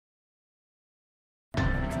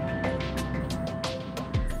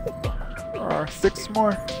more, 6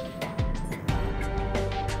 more.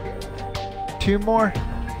 2 more.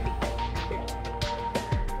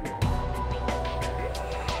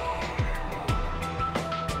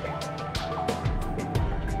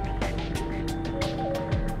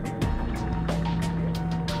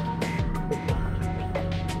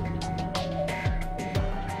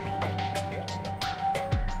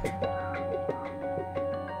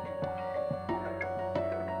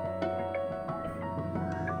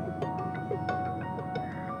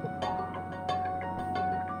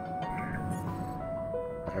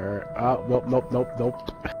 Nope.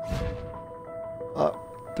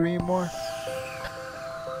 3 more.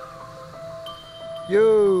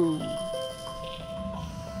 Yo!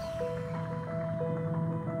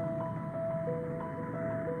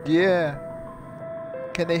 Yeah.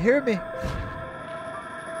 Can they hear me?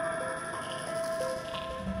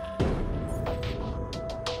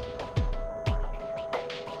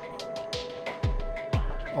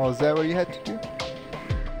 Oh, is that what you had to do?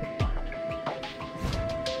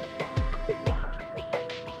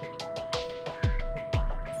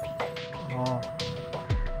 Oh.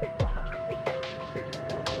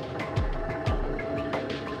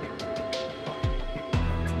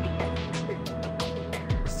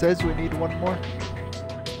 It says we need 1 more.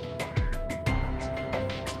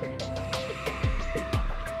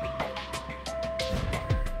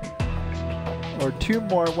 Or 2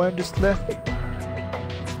 more, 1 just left.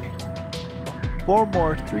 4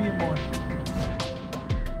 more, 3 more.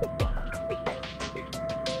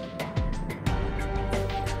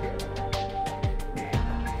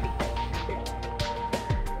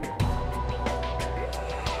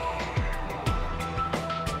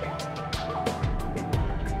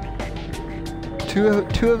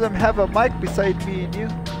 Two of them have a mic beside me and you.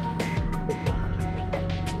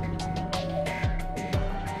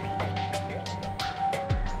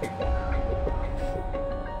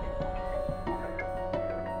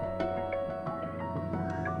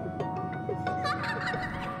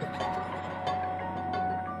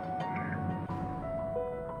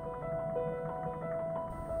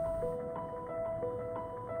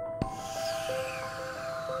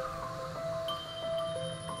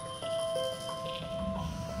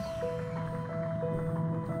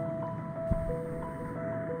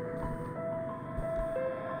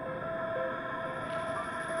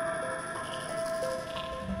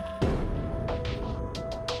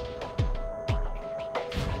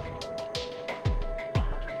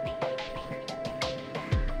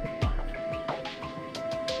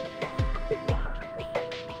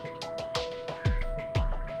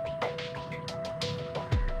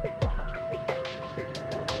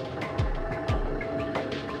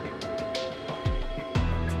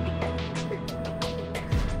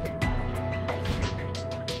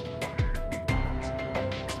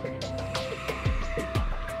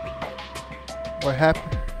 What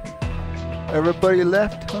happened? Everybody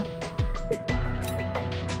left, huh?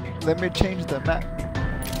 Let me change the map.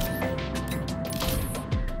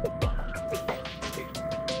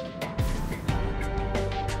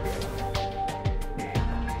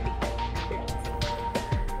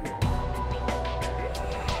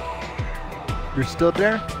 You're still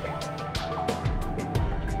there?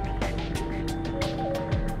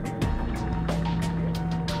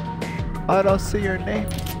 I don't see your name.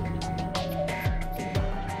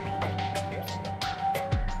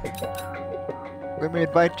 Let me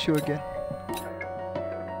invite you again.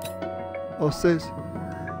 Oh, it says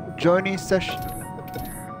joining session.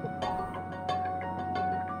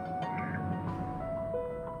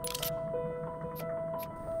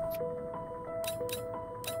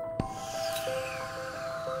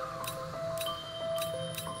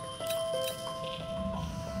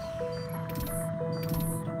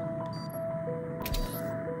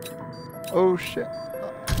 Oh shit.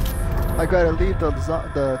 I gotta leave the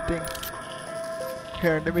thing.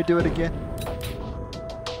 Here, let me do it again.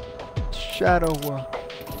 Shadow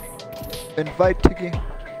invite to game.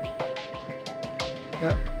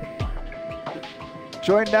 Yep.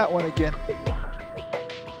 Join that one again.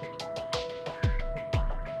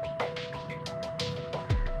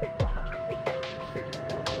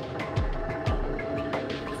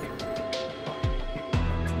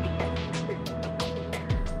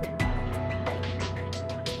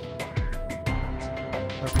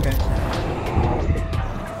 Okay.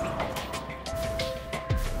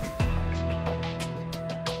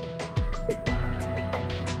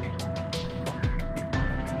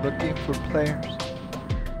 Looking for players.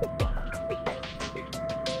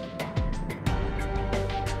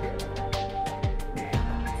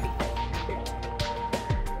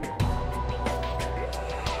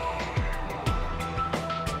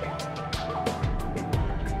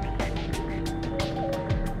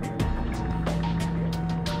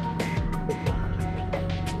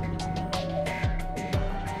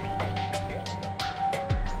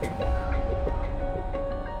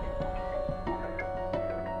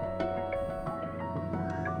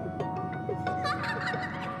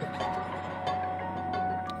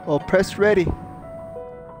 Well, press ready.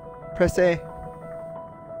 Press A.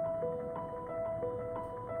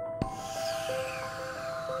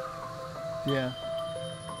 Yeah.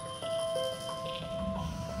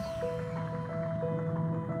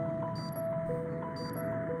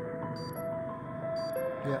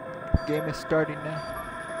 Yeah. Game is starting now.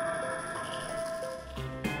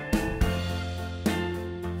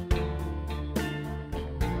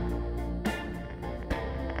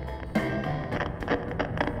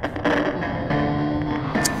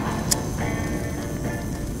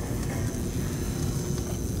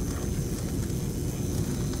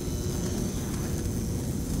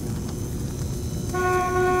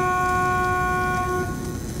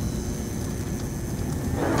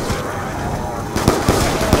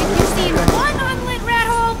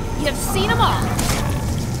 Seen them all.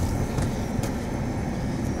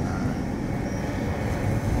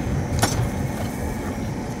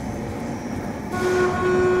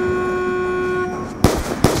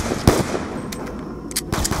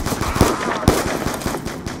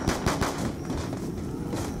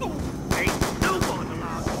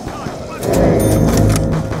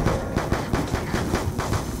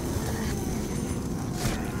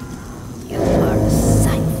 You are a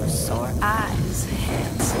sight for sore eyes,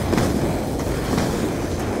 handsome.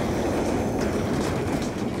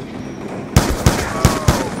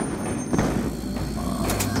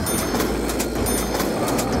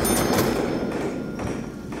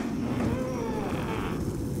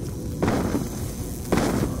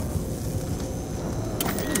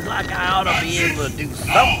 Like I ought to be able to do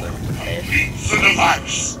something with this. The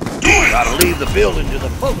device. Do it! Gotta leave the building to the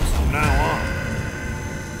folks from now on.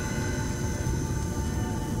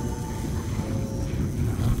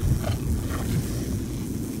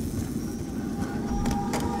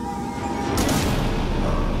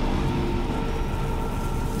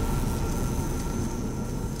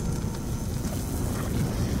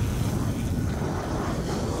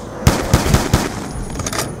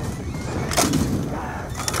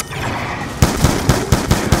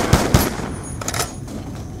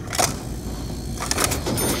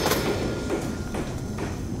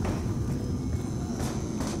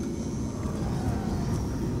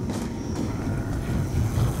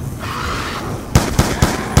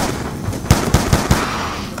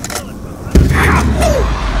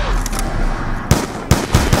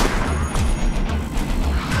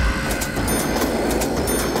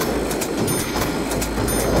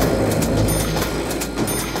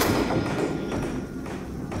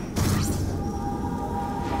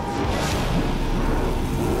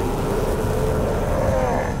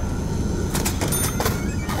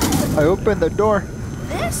 I opened the door.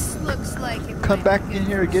 This looks like it. Come back in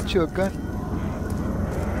here and get you a gun.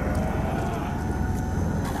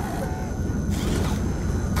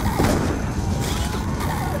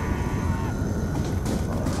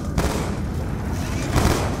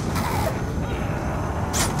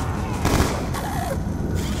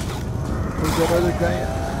 Where's that other guy at?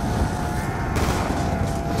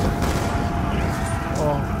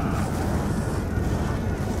 Oh.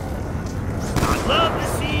 I'd love to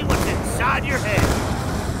see what's inside your head.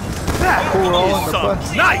 Cool, we're all on the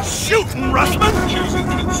bus. Nice shooting, Russman! Using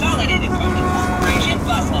consolidated from the corporation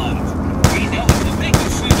bus lines. We know it's a big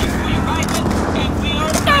decision for your rifle, and we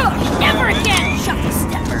are... No, never again, shuffle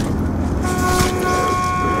stepper.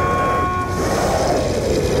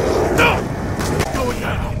 No! Going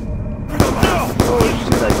now! No! Oh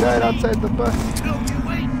shit, I died outside the bus.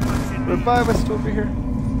 Revive us over here.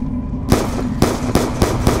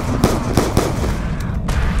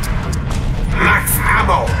 Max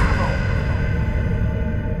ammo!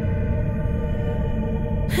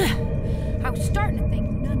 I was starting to think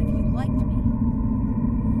none of you liked me.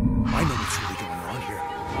 I know what's really going on here.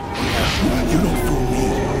 You don't fool me.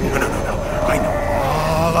 No. I know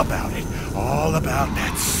all about it. All about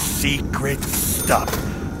that secret stuff.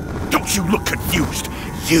 Don't you look confused.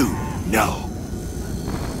 You know.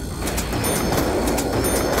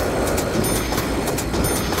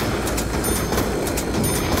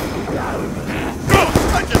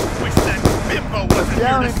 I just wish that bimbo wasn't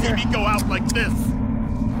here to see me go out like this.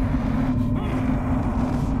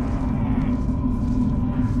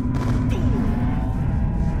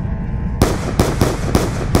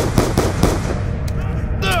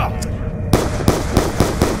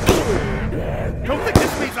 Don't think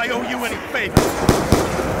this means I owe you any favors.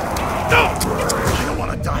 No! I don't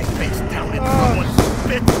want to die face down in someone's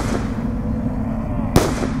spit.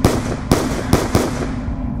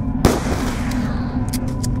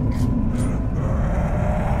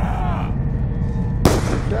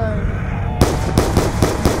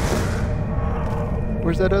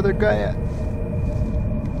 Where's that other guy at?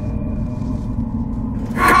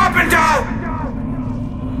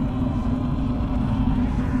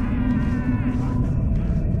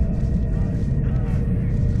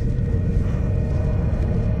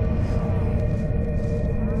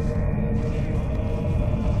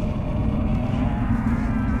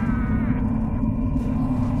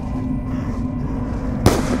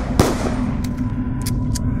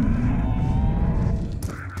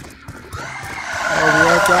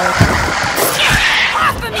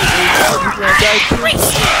 guy too.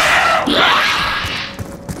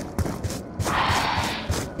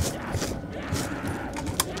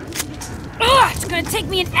 Ugh, it's gonna take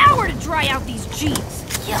me an hour to dry out these jeans.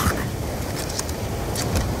 Yuck.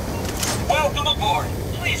 Welcome aboard.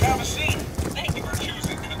 Please have a seat. Thank you for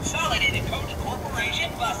choosing Consolidated Coach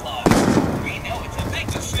Corporation Bus Lodge. We know it's a big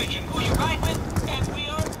decision who you ride with, and we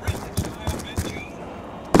are privileged to have been chosen.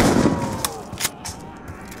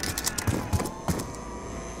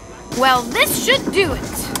 Well, this should do it.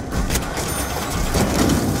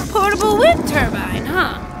 Portable wind turbine,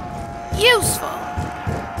 huh? Useful.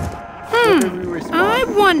 I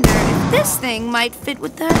wonder if this thing might fit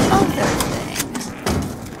with that other thing.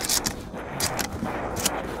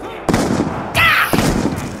 Gah!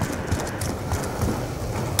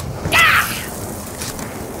 Gah!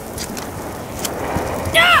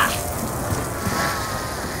 Gah!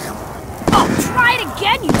 Oh, try it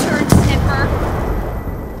again, you turd sniffer!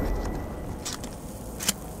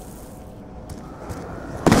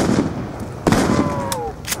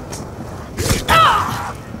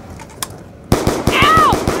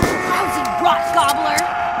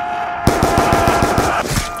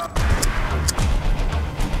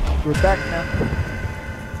 We're back now.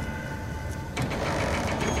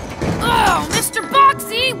 Oh, Mr.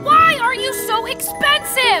 Boxy, why are you so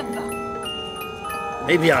expensive?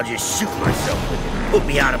 Maybe I'll just shoot myself with it. Put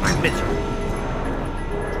me out of my misery.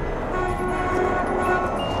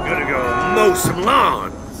 Gonna go mow some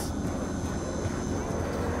lawns.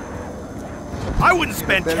 I wouldn't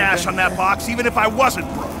spend cash on that box even if I wasn't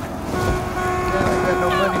broke. Yeah, I got no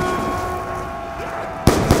money.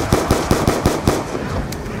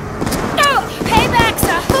 Payback's a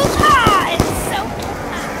hoo-ha! It's so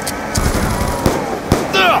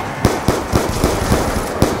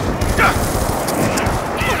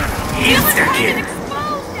Insta-kill.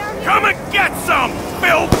 Come and get some,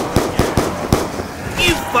 Phil!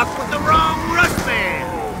 You fucked with the wrong Rush man.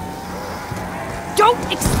 Don't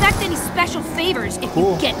expect any special favors if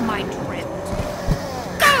you get my drift.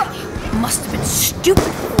 Must have been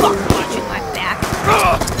stupid fuck watching my back.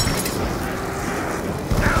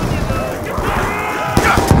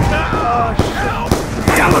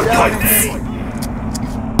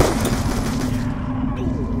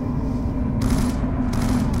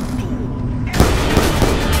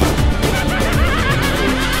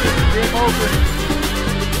 Game over.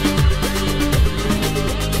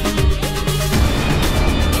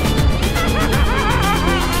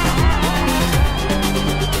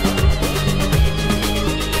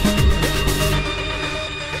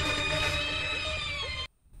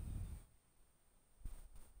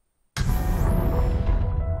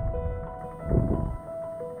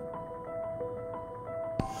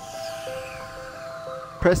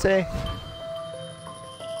 Press A.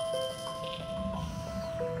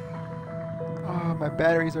 Oh, my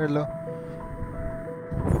batteries are low.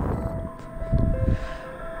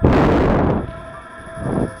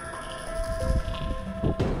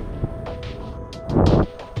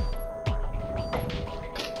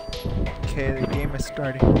 Okay, the game is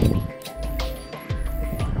starting.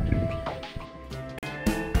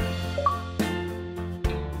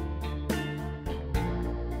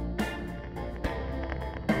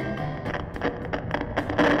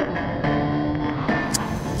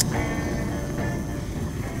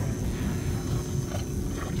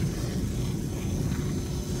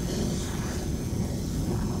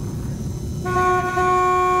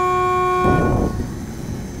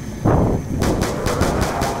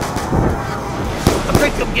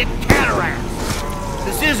 I'm getting cataracts.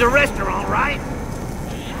 This is a restaurant, right?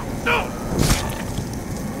 No!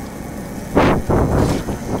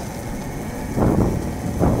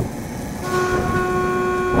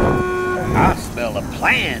 I smell a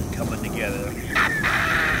plan coming together.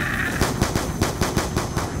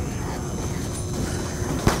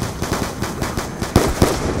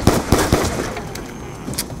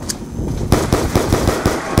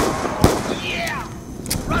 Yeah!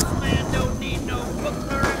 Rush man don't need no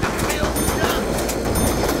bookler in the field stuff.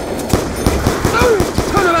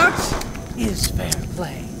 Turnabout is fair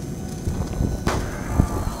play.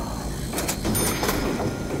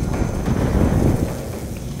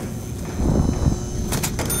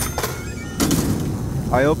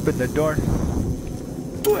 I opened the door.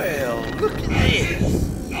 Well, look at this.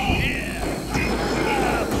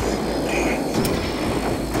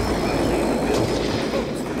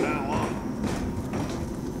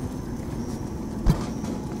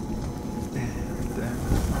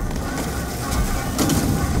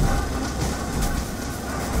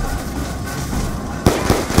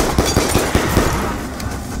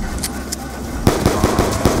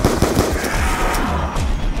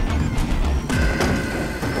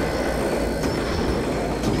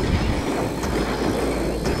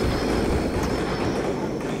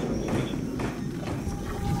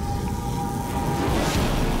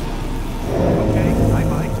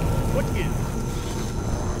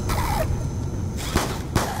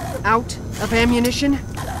 out of ammunition?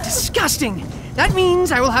 Disgusting! That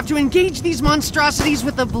means I will have to engage these monstrosities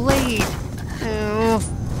with a blade. Oh.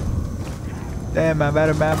 Damn, I'm out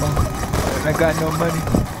of ammo. I got no money.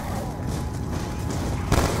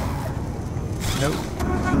 Nope.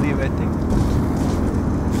 Leave, I think.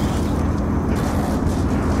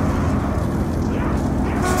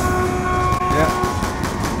 Yeah.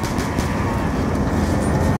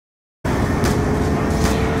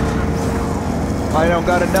 I don't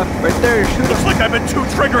got enough. Right there, shoot him. Looks like I've been too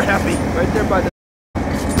trigger happy. Right there by the...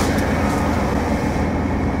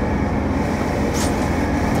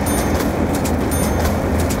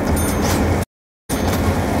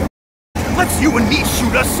 Let's you and me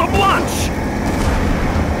shoot us some lunch.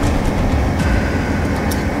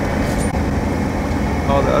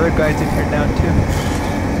 Oh, the other guy's in here now too.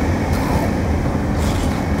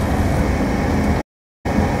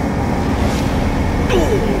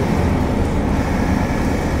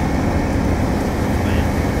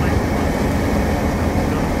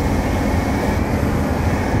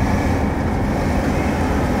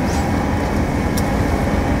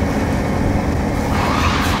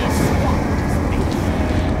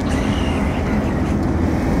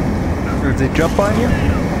 Did they jump on you?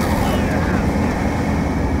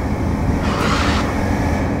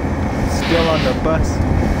 Still on the bus.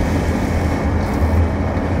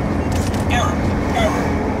 Error.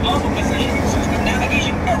 Global positioning system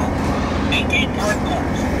navigation error. Maintain current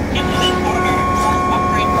course. Implement automatic course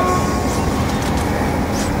upgrade protocol.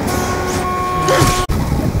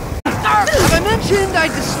 Have I mentioned I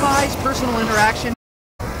despise personal interaction?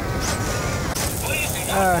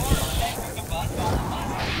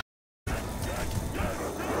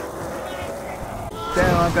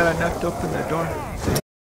 Damn, I got enough to open the door.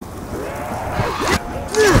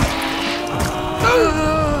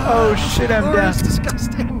 Oh shit, I'm down. It's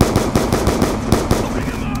disgusting.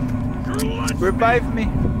 Revive me.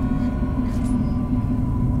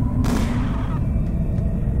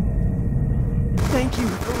 Thank you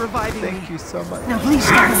for reviving me. Thank you so much. Now please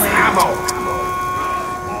stop Max away. ammo.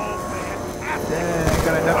 Damn, I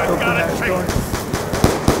got enough to open that door.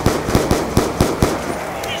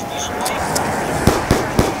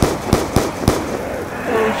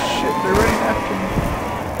 Oh shit, they're running after me.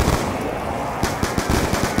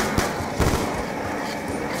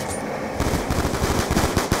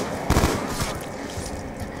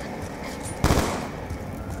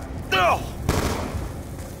 No!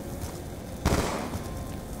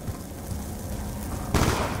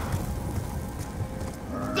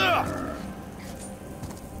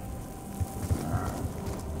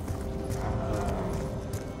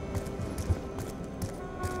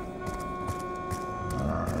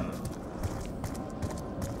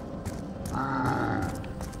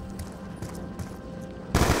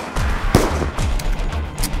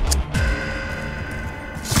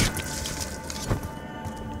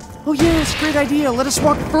 Oh yes, great idea. Let us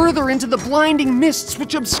walk further into the blinding mists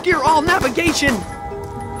which obscure all navigation.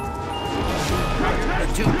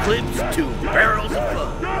 2 clips, 2 barrels of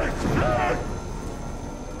fun.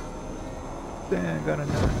 Damn, I got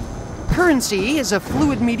enough. Currency is a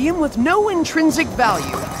fluid medium with no intrinsic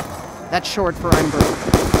value. That's short for I'm broke.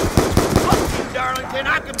 Fuck you, Darlington.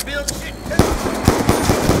 I can build shit too.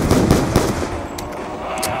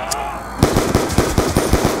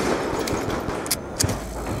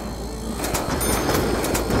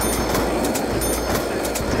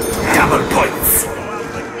 Double points.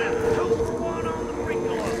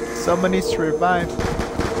 Someone needs to revive.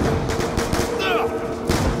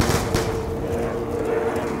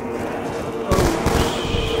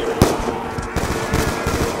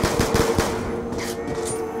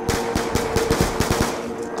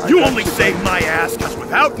 You only saved my ass because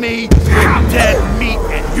without me, you're dead meat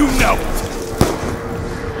and you know it.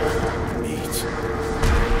 Meat.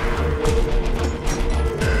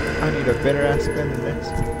 I need a better ass gun than this.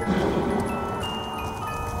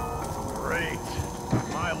 Great.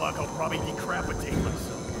 My luck, I'll probably decapitate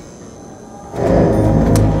myself.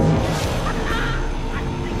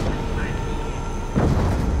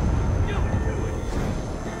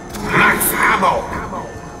 Max ammo.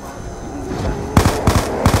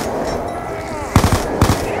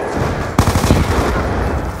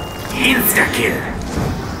 Insta-kill.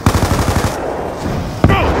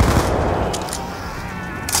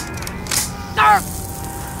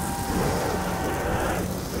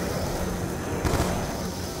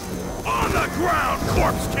 On the ground,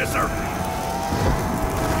 corpse kisser!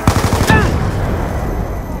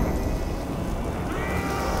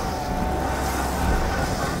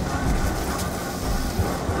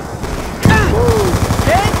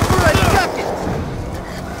 Head for a ducat!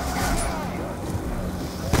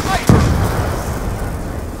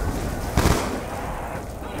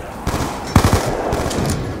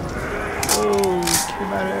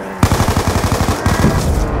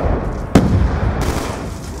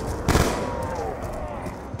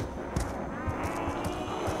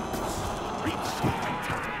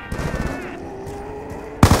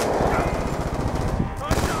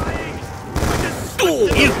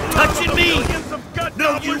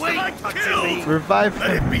 You ain't killed! Revive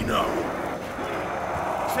Let him. it be known.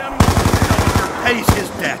 Samuel pays his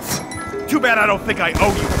debts. Too bad I don't think I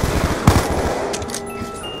owe you.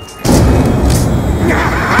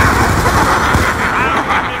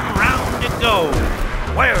 Round it goes.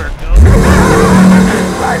 Where it goes?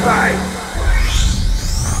 Bye-bye.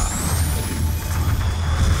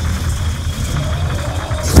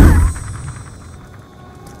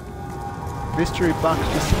 Mystery box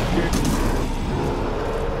disappeared.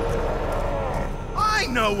 I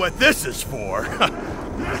know what this is for.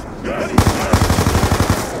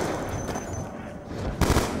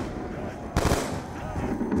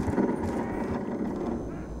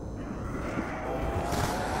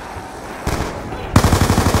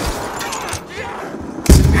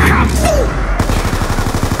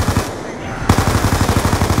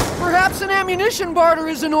 Perhaps an ammunition barter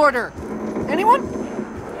is in order. Anyone?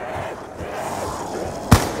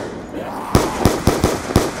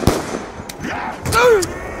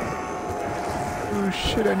 Oh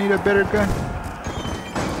shit, I need a better gun.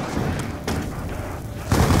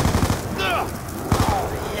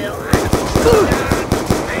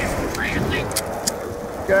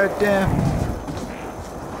 God damn.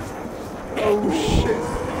 Oh shit.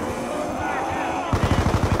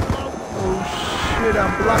 Oh shit,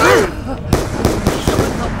 I'm blocked.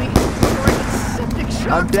 Someone help me before I get septic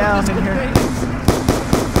shock I'm down from in this here. conveyance.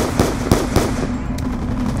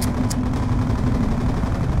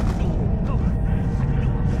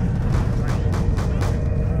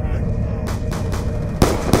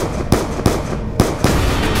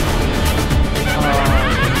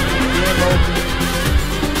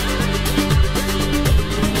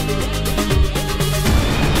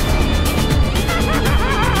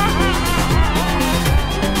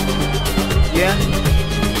 Yeah.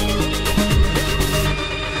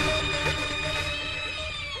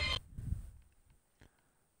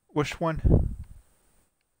 Which one?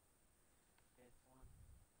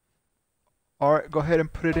 Alright, go ahead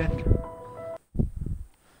and put it in.